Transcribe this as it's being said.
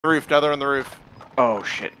Roof, now they're on the roof. Oh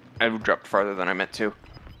shit, I dropped farther than I meant to.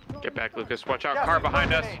 Get back, Lucas. Watch out, car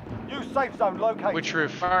behind us. New safe zone located. Which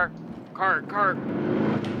roof? Car.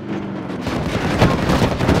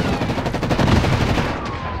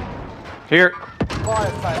 Here. Fire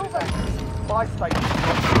station. Fire station.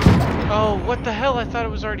 Oh, what the hell? I thought it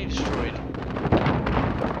was already destroyed.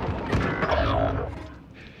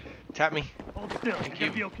 Tap me. Hold still. Thank You'll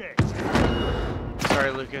you. be okay.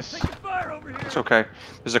 Sorry, Lucas. Taking fire over here. It's okay.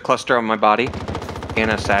 There's a cluster on my body, and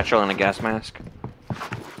a satchel and a gas mask.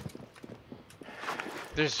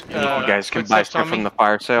 There's You guys can buy footsteps stuff on from me. the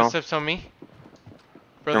fire sale. Footsteps on me. There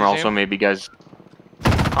Brother are also Sam. maybe guys.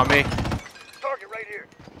 On me. Target right here.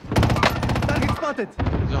 Target spotted.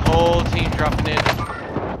 There's a whole team dropping in.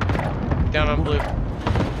 Down on blue.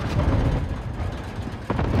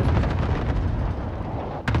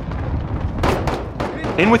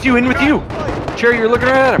 In with you, in with you! Cherry, you're looking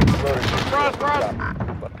right at him.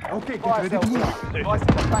 Okay, get Fire ready sale to move. set. Device in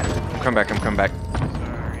the back. I'm coming back.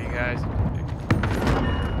 Sorry, guys.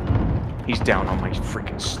 He's down on my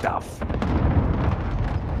freaking stuff.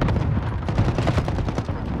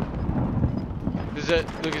 There's a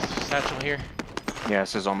Lucas satchel here. Yeah,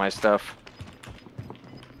 this is all my stuff.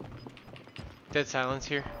 Dead silence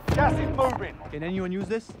here. Gas is moving. Can anyone use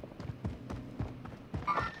this?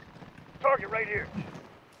 Target right here.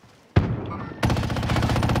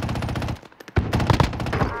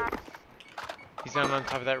 He's down on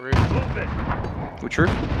top of that roof. Move it. Which roof?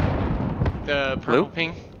 The Blue? purple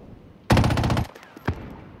ping.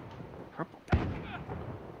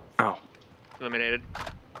 Oh. Eliminated.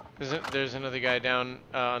 There's another guy down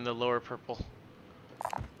on the lower purple.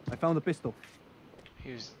 I found a pistol.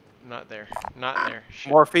 He was not there. Not there.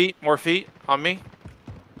 Shit. More feet on me.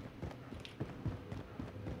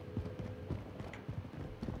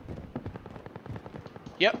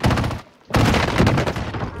 Yep.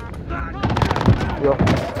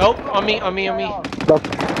 Oh, on me.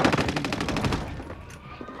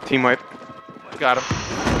 Team wipe. Got him.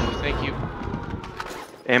 Thank you.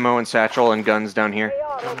 Ammo and satchel and guns down here.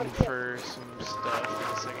 Coming for some stuff in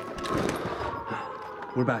a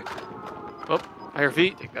second. We're back. Oh, I hear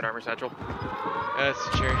feet. Take that armor satchel. That's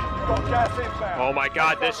the cherry. Got gas inbound. Oh my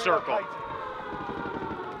god, this Gas circle. located.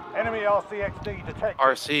 Enemy RCXD detected.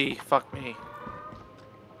 RC, fuck me.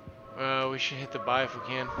 We should hit the buy if we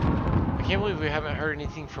can. I can't believe we haven't heard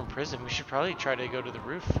anything from prison. We should probably try to go to the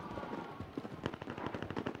roof.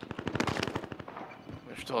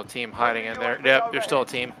 There's still a team hiding in there. Yep, there's still a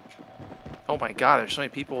team. Oh my god, there's so many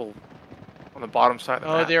people on the bottom side of the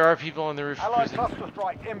Oh, map. there are people on the roof of Allied prison. cluster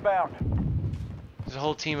strike inbound. There's a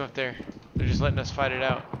whole team up there. They're just letting us fight it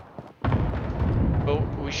out. But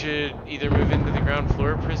we should either move into the ground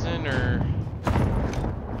floor of prison or...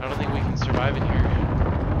 I don't think we can survive in here.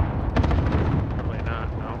 Probably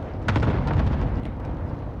not, no.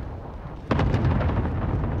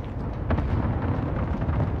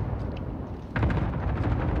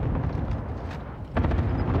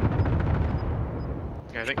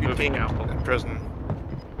 Yeah, I think Two moving teams now. in prison.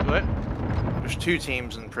 What? There's 2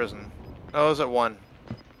 teams in prison. Oh, is it 1?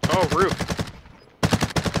 Oh, roof.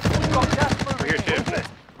 Got gas moving. We're here too. Move it.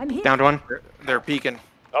 I'm here. Downed one. They're peeking.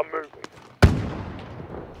 I'm moving.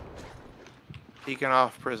 Peeking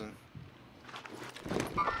off prison.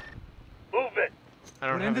 Move it. I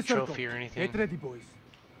don't We're in have a the circle. trophy or anything. Get ready, boys.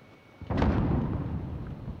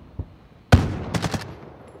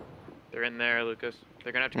 They're in there, Lucas.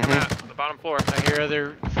 They're gonna have to come out on the bottom floor. I hear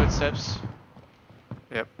other footsteps.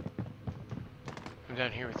 Yep. I'm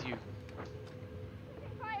down here with you.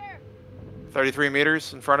 33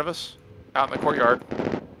 meters in front of us. Out in the courtyard.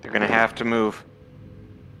 They're gonna have to move.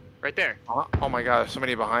 Right there. Oh my god, there's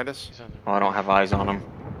somebody behind us. He's on the Oh, I don't have eyes on them.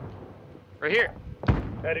 Right here.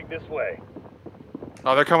 Heading this way.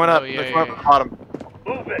 Oh, they're coming up. Oh, yeah, They're coming yeah, up the bottom.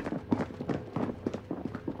 Move it.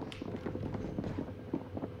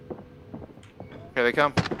 Here they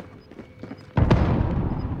come.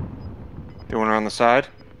 Doing her on the side.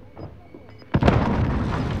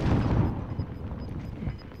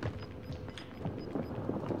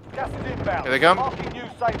 Gas is inbound. Here they come. Marking new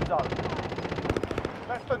safe zone.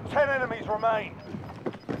 Less than 10 enemies remain.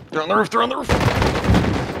 They're on the roof. They're on the roof.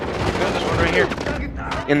 There's one right here.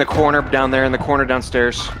 In the corner, down there, in the corner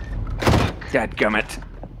downstairs. Dadgummit.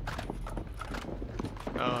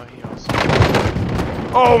 Oh, he also.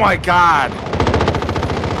 Oh my god!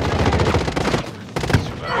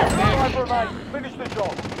 Five remain. Finish the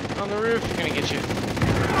job. On the roof, gonna get you.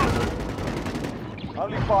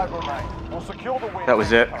 Only 5 remain. We'll secure the win. That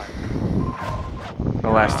was it. next time. The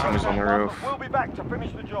last team was on the roof. We'll be back to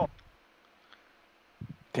finish the job.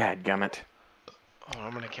 Dadgummit. Oh,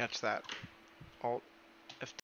 I'm gonna catch that. Alt.